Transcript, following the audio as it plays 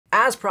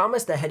As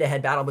promised, the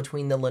head-to-head battle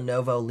between the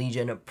Lenovo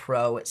Legion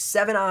Pro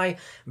 7i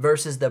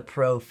versus the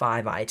Pro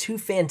 5i. Two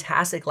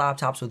fantastic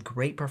laptops with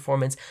great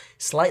performance,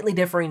 slightly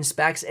differing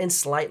specs, and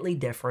slightly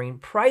differing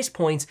price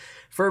points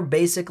for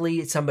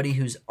basically somebody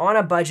who's on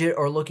a budget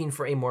or looking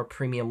for a more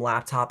premium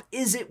laptop.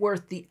 Is it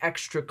worth the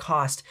extra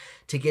cost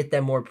to get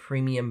that more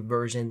premium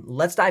version?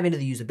 Let's dive into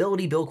the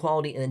usability, build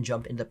quality, and then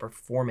jump into the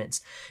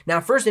performance. Now,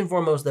 first and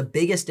foremost, the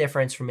biggest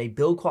difference from a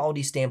build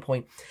quality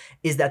standpoint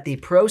is that the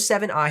Pro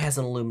 7i has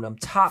an aluminum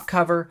top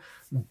cover,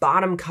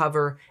 bottom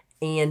cover,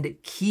 and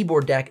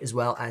keyboard deck, as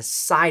well as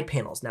side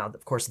panels. Now,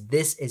 of course,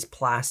 this is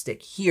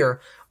plastic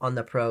here on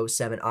the Pro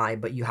 7i,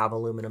 but you have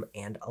aluminum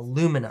and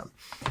aluminum.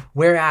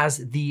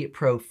 Whereas the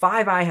Pro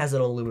 5i has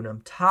an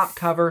aluminum top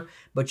cover,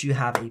 but you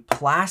have a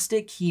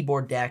plastic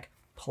keyboard deck,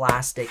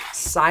 plastic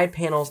side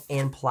panels,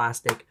 and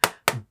plastic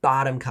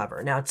bottom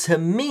cover. Now, to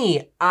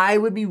me, I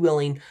would be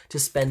willing to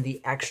spend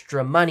the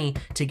extra money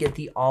to get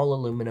the all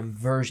aluminum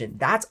version.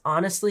 That's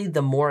honestly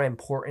the more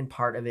important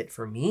part of it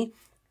for me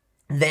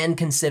than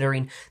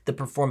considering the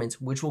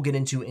performance, which we'll get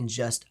into in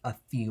just a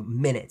few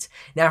minutes.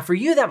 Now, for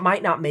you, that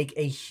might not make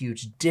a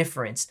huge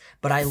difference,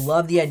 but I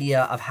love the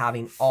idea of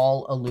having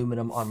all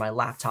aluminum on my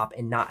laptop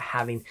and not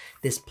having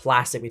this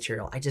plastic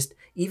material.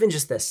 Even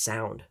just the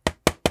sound,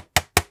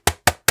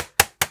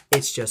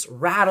 it's just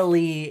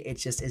rattly, it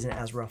just isn't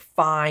as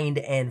refined,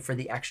 and for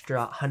the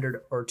extra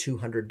 $100 or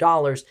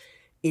 $200,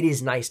 it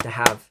is nice to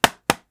have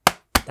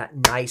that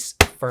nice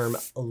firm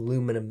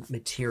aluminum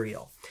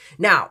material.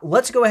 Now,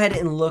 let's go ahead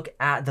and look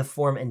at the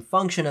form and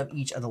function of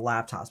each of the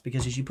laptops,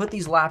 because as you put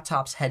these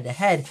laptops head to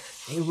head,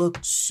 they look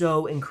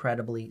so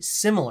incredibly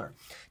similar.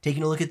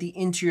 Taking a look at the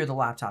interior of the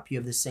laptop, you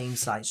have the same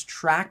size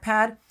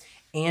trackpad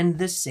and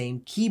the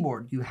same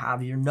keyboard. You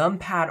have your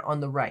numpad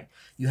on the right.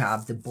 You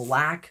have the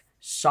black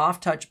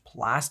soft touch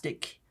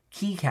plastic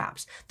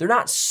keycaps. They're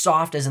not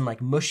soft as in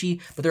like mushy,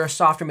 but they're a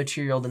softer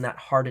material than that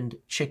hardened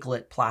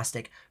chiclet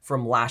plastic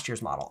from last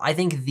year's model. I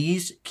think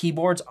these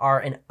keyboards are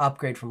an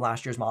upgrade from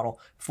last year's model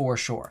for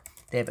sure.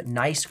 They have a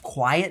nice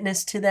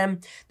quietness to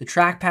them. The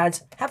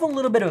trackpads have a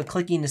little bit of a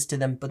clickiness to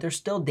them, but they're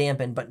still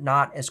dampened, but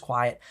not as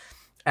quiet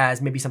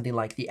as maybe something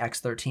like the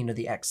X13 or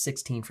the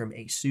X16 from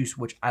Asus,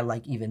 which I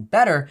like even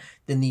better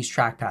than these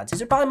trackpads.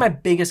 These are probably my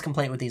biggest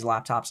complaint with these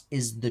laptops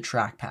is the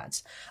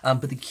trackpads,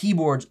 but the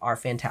keyboards are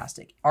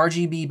fantastic.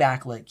 RGB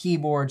backlit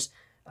keyboards,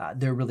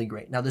 they're really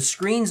great. Now the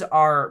screens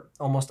are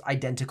almost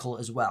identical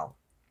as well.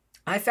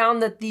 I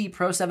found that the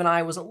Pro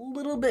 7i was a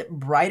little bit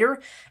brighter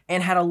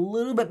and had a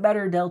little bit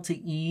better Delta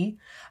E,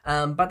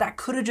 but that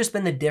could have just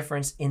been the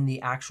difference in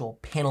the actual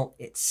panel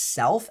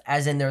itself,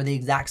 as in they're the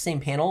exact same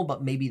panel,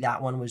 but maybe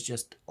that one was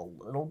just a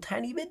little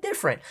tiny bit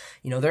different.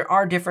 You know, there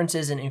are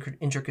differences and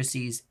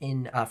intricacies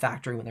in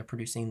factory when they're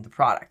producing the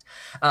product.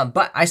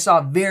 But I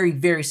saw very,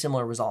 very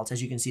similar results.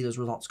 As you can see, those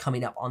results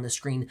coming up on the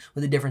screen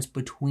with a difference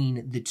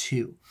between the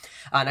two.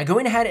 Now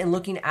going ahead and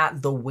looking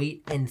at the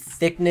weight and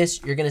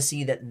thickness, you're gonna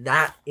see that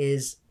that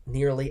is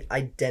nearly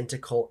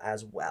identical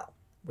as well.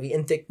 Weight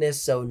and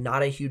thickness, so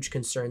not a huge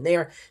concern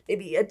there.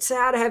 Maybe a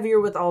tad heavier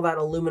with all that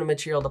aluminum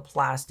material. The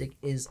plastic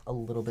is a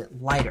little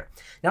bit lighter.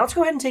 Now let's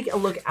go ahead and take a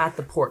look at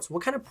the ports.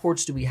 What kind of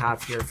ports do we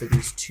have here for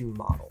these two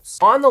models?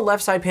 On the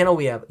left side panel,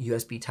 we have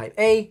USB Type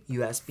A,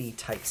 USB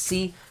Type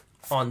C.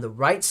 On the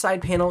right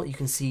side panel, you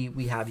can see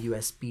we have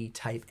USB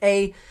Type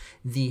A,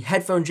 the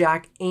headphone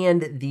jack,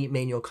 and the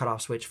manual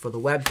cutoff switch for the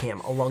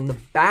webcam. Along the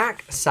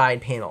back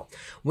side panel,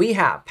 we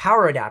have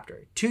power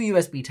adapter, two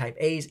USB Type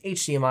A's,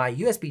 HDMI,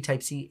 USB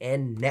Type C,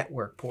 and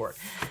network port.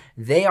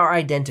 They are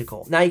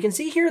identical. Now you can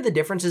see here the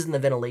differences in the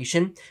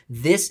ventilation.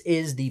 This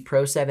is the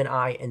Pro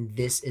 7i and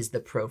this is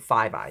the Pro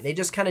 5i. They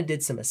just kind of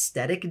did some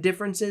aesthetic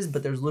differences,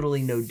 but there's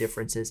literally no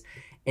differences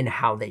in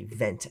how they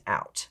vent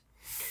out.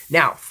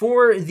 Now,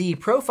 for the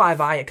Pro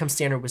 5i, it comes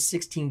standard with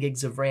 16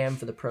 gigs of RAM.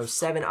 For the Pro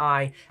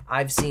 7i,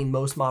 I've seen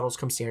most models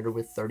come standard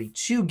with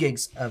 32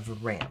 gigs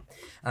of RAM.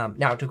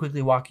 Now, to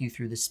quickly walk you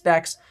through the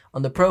specs,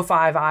 on the Pro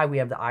 5i, we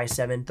have the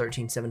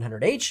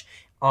i7-13700H.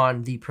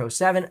 On the Pro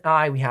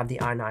 7i, we have the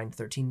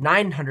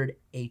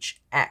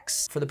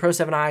i9-13900HX. For the Pro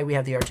 7i, we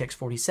have the RTX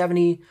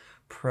 4070.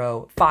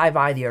 Pro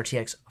 5i, the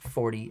RTX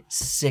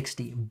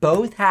 4060.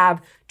 Both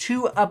have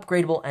two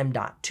upgradable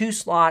M.2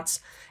 slots.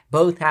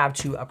 Both have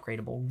two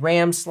upgradable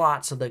RAM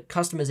slots, so the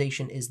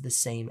customization is the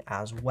same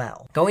as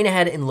well. Going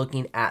ahead and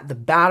looking at the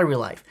battery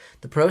life,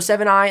 the Pro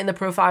 7i and the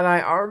Pro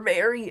 5i are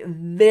very,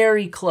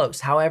 very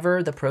close.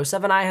 However, the Pro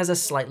 7i has a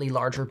slightly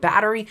larger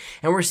battery,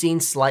 and we're seeing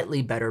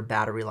slightly better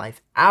battery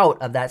life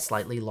out of that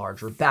slightly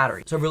larger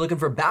battery. So if we're looking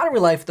for battery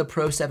life, the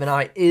Pro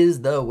 7i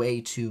is the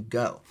way to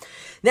go.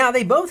 Now,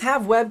 they both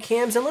have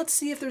webcams, and let's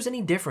see if there's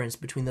any difference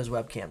between those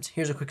webcams.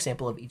 Here's a quick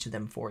sample of each of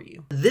them for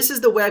you. This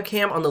is the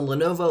webcam on the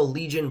Lenovo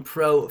Legion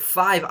Pro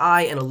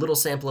 5i and a little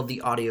sample of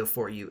the audio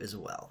for you as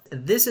well.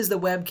 This is the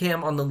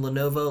webcam on the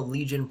Lenovo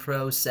Legion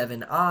Pro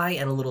 7i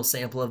and a little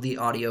sample of the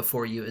audio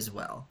for you as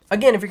well.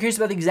 Again, if you're curious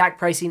about the exact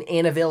pricing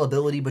and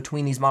availability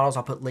between these models,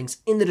 I'll put links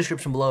in the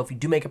description below. If you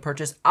do make a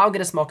purchase, I'll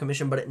get a small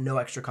commission, but at no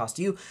extra cost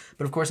to you.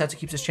 But of course, that's what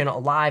keeps this channel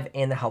alive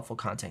and the helpful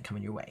content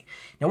coming your way.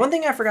 Now, one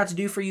thing I forgot to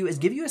do for you is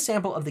give you a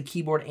sample of the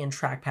keyboard and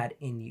trackpad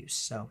in use.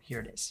 So here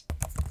it is.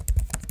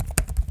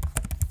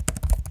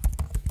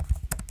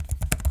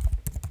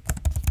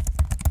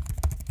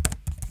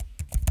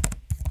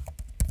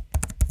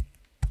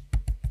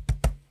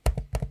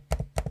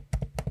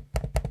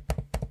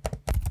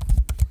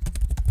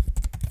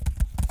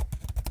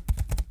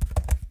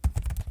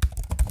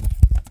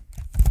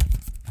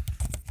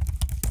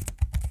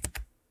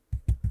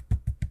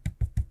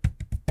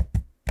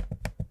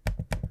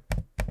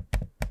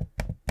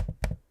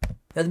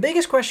 Now, the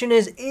biggest question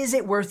is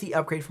it worth the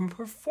upgrade from a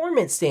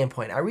performance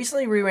standpoint? I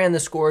recently reran the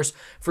scores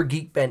for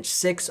Geekbench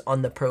 6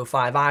 on the Pro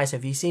 5i, so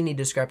if you see any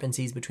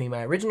discrepancies between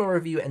my original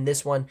review and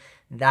this one,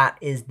 that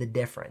is the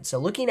difference. So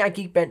looking at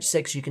Geekbench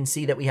 6, you can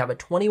see that we have a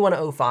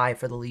 2105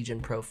 for the Legion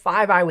Pro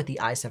 5i with the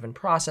i7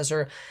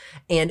 processor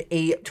and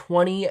a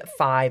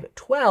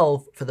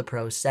 2512 for the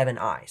Pro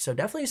 7i. So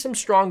definitely some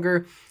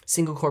stronger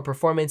single core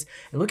performance.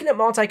 And looking at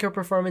multi-core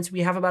performance,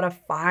 we have about a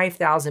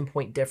 5,000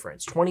 point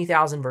difference,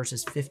 20,000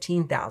 versus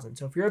 15,000.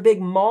 So if you're a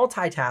big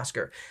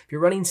multitasker, if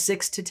you're running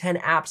 6 to 10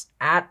 apps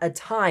at a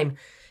time,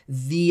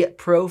 the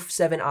Pro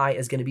 7i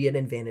is going to be an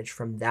advantage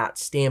from that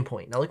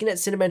standpoint. Now, looking at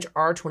Cinebench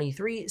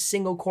R23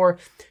 single core,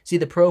 see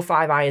the Pro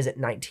 5i is at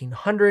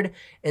 1900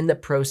 and the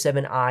Pro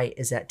 7i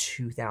is at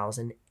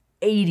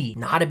 2080.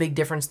 Not a big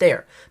difference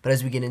there. But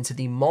as we get into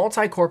the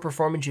multi-core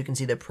performance, you can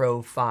see the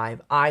Pro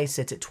 5i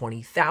sits at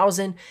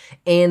 20,000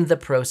 and the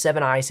Pro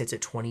 7i sits at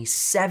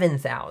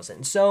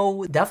 27,000.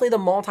 So definitely the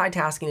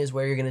multitasking is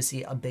where you're going to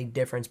see a big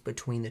difference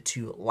between the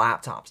two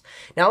laptops.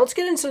 Now let's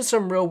get into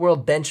some real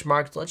world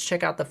benchmarks. Let's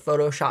check out the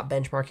Photoshop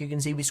benchmark. You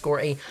can see we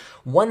score a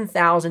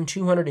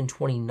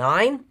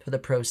 1,229 for the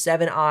Pro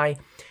 7i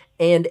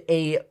and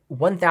a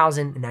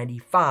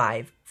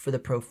 1,095 for the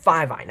Pro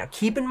 5i. Now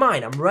keep in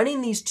mind, I'm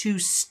running these two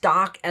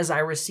stock as I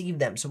receive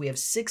them. So we have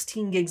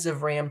 16 gigs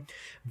of RAM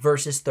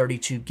versus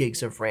 32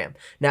 gigs of RAM.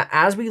 Now,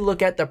 as we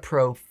look at the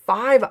Pro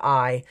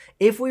 5i,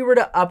 if we were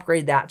to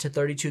upgrade that to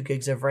 32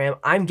 gigs of RAM,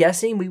 I'm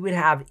guessing we would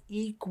have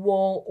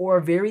equal or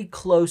very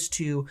close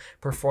to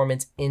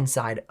performance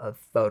inside of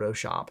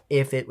Photoshop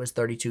if it was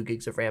 32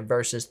 gigs of RAM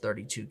versus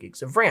 32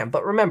 gigs of RAM.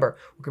 But remember,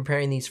 we're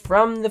comparing these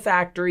from the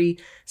factory,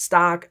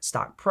 stock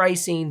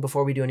pricing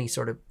before we do any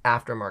sort of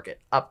aftermarket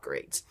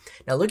upgrades.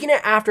 Now, looking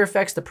at After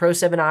Effects, the Pro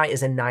 7i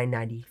is a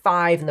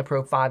 995 and the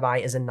Pro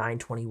 5i is a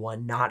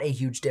 921. Not a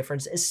huge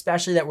difference,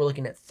 especially that we're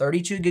looking at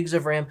 32 gigs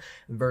of RAM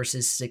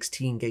versus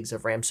 16 gigs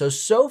of RAM.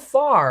 So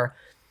far,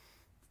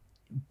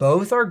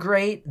 both are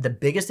great. The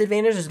biggest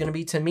advantage is going to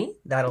be, to me,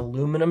 that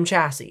aluminum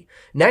chassis.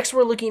 Next,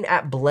 we're looking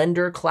at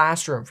Blender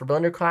Classroom. For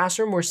Blender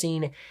Classroom, we're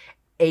seeing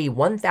a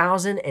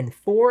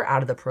 1004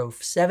 out of the Pro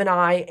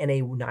 7i and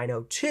a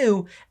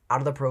 902 out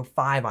of the Pro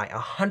 5i,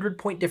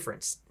 100-point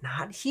difference.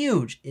 Not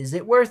huge. Is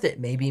it worth it?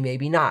 Maybe,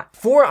 maybe not.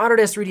 For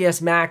Autodesk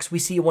 3ds Max, we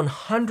see a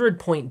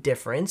 100-point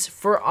difference.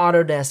 For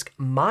Autodesk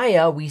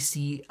Maya, we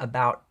see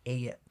about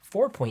a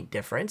 4-point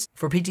difference.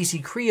 For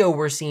PTC Creo,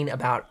 we're seeing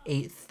about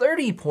a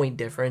 30-point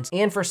difference.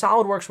 And for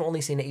SolidWorks, we're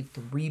only seeing a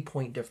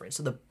 3-point difference.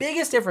 So the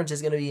biggest difference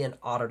is going to be in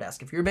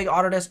Autodesk. If you're a big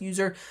Autodesk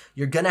user,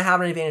 you're going to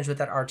have an advantage with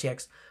that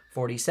RTX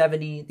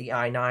 4070, the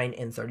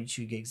i9, and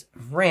 32 gigs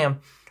of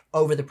RAM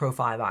over the Pro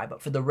 5i. But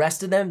for the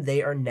rest of them,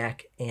 they are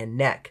neck and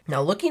neck.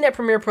 Now, looking at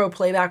Premiere Pro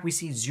Playback, we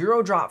see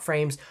 0 drop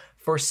frames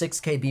for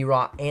 6K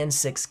BRAW and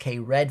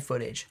 6K red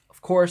footage.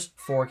 Of course,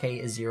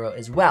 4K is 0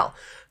 as well.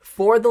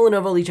 For the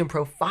Lenovo Legion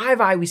Pro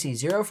 5i, we see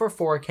 0 for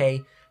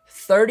 4K,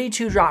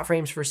 32 drop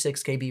frames for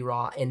 6K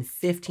BRAW, and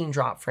 15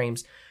 drop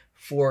frames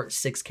for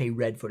 6K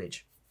red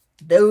footage.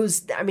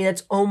 Those, I mean,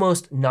 that's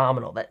almost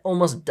nominal. That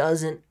almost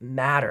doesn't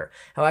matter.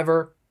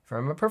 However,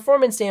 from a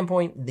performance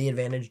standpoint, the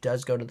advantage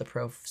does go to the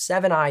Pro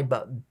 7i,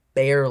 but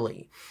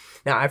barely.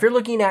 Now, if you're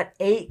looking at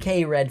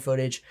 8K red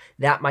footage,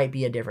 that might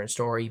be a different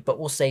story, but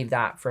we'll save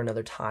that for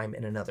another time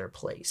in another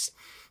place.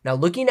 Now,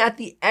 looking at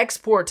the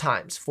export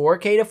times,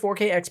 4K to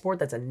 4K export,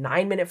 that's a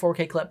 9-minute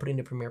 4K clip put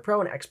into Premiere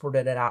Pro and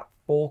exported it out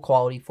full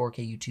quality 4K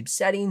YouTube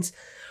settings.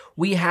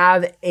 We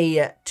have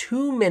a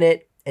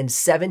 2-minute and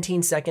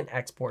 17-second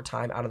export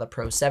time out of the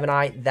Pro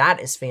 7i. That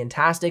is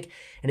fantastic.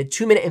 And a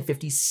 2-minute and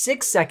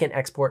 56-second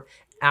export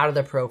out of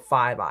the Pro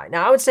 5i.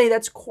 Now, I would say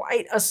that's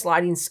quite a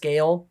sliding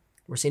scale.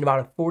 We're seeing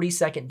about a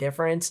 40-second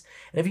difference.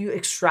 And if you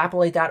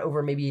extrapolate that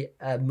over maybe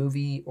a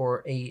movie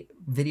or a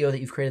video that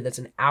you've created that's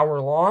an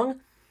hour long,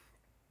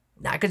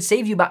 that could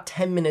save you about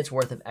 10 minutes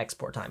worth of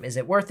export time. Is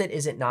it worth it?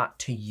 Is it not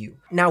to you?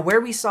 Now,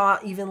 where we saw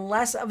even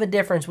less of a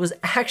difference was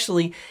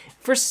actually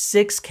for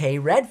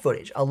 6K red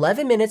footage.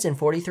 11 minutes and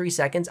 43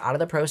 seconds out of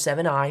the Pro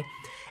 7i,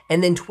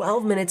 and then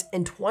 12 minutes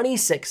and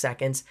 26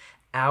 seconds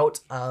out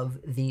of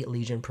the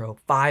Legion Pro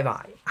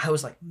 5i. I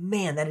was like,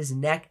 man, that is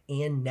neck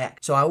and neck.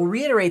 So I will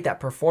reiterate that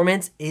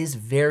performance is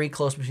very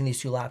close between these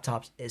two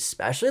laptops,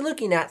 especially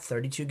looking at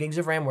 32 gigs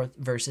of RAM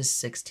versus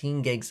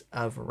 16 gigs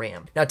of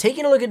RAM. Now,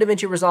 taking a look at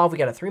DaVinci Resolve, we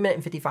got a 3-minute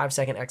and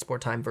 55-second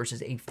export time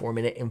versus a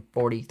 4-minute and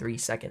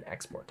 43-second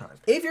export time.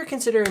 If you're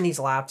considering these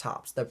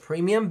laptops, the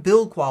premium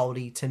build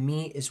quality to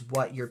me is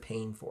what you're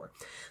paying for.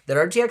 That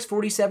RTX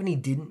 4070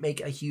 didn't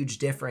make a huge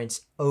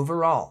difference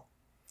overall.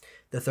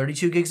 The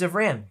 32 gigs of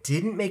RAM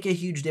didn't make a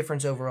huge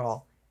difference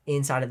overall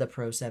inside of the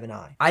Pro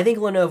 7i. I think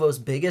Lenovo's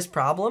biggest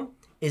problem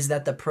is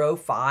that the Pro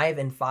 5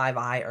 and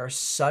 5i are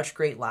such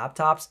great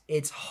laptops,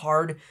 it's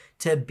hard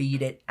to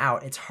beat it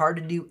out. It's hard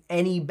to do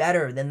any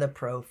better than the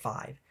Pro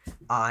 5i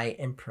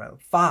and Pro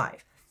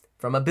 5.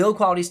 From a build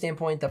quality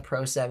standpoint, the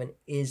Pro 7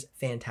 is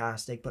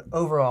fantastic, but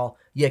overall,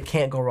 you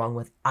can't go wrong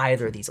with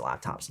either of these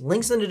laptops.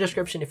 Links in the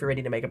description if you're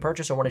ready to make a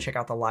purchase or want to check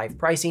out the live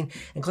pricing,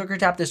 and click or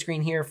tap the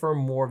screen here for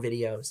more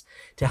videos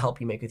to help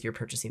you make with your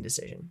purchasing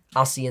decision.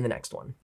 I'll see you in the next one.